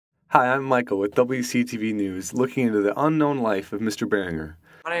Hi, I'm Michael with WCTV News, looking into the unknown life of Mr. Behringer.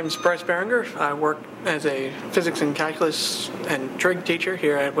 My name is Bryce Behringer. I work as a physics and calculus and trig teacher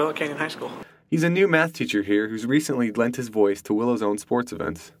here at Willow Canyon High School. He's a new math teacher here who's recently lent his voice to Willow's own sports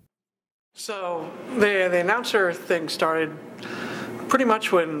events. So the announcer thing started pretty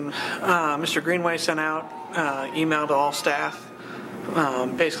much when Mr. Greenway sent out email to all staff,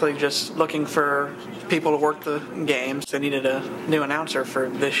 basically just looking for people to work the games. They needed a new announcer for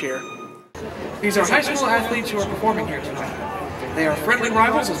this year. These are high school athletes who are performing here tonight. They are friendly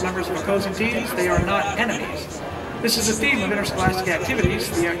rivals as members of opposing teams. They are not enemies. This is a theme of interscholastic activities,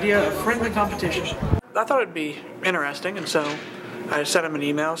 the idea of friendly competition. I thought it'd be interesting, and so I sent him an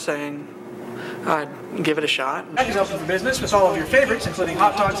email saying I'd give it a shot. That is open for business with all of your favorites, including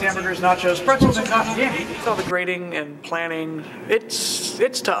hot dogs, hamburgers, nachos, pretzels, and cotton candy. With all the grading and planning,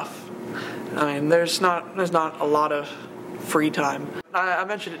 it's tough. I mean, there's not a lot of free time. I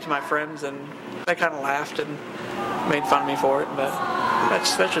mentioned it to my friends, and they kind of laughed and made fun of me for it, but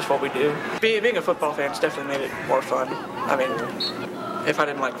that's just what we do. Being a football fan's definitely made it more fun. I mean, if I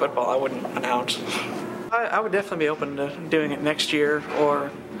didn't like football, I wouldn't announce. I would definitely be open to doing it next year,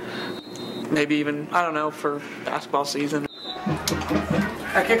 or maybe even, I don't know, for basketball season.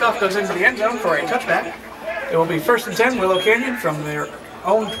 That kickoff goes into the end zone for a touchback. It will be 1st and 10, Willow Canyon from their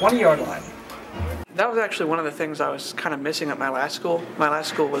own 20-yard line. That was actually one of the things I was kind of missing at my last school. My last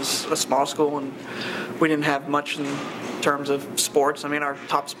school was a small school, and we didn't have much in terms of sports. I mean, our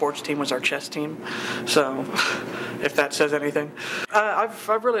top sports team was our chess team, so if that says anything.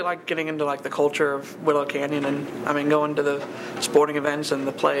 I've really liked getting into like the culture of Willow Canyon, and I mean going to the sporting events and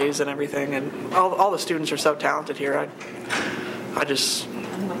the plays and everything, and all the students are so talented here. I just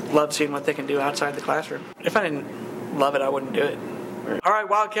love seeing what they can do outside the classroom. If I didn't love it, I wouldn't do it. All right,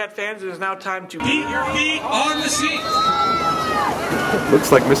 Wildcat fans, it is now time to keep your feet on the seat.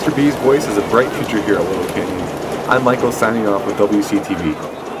 Looks like Mr. B's voice has a bright future here at Willow Canyon. I'm Michael signing off with WCTV.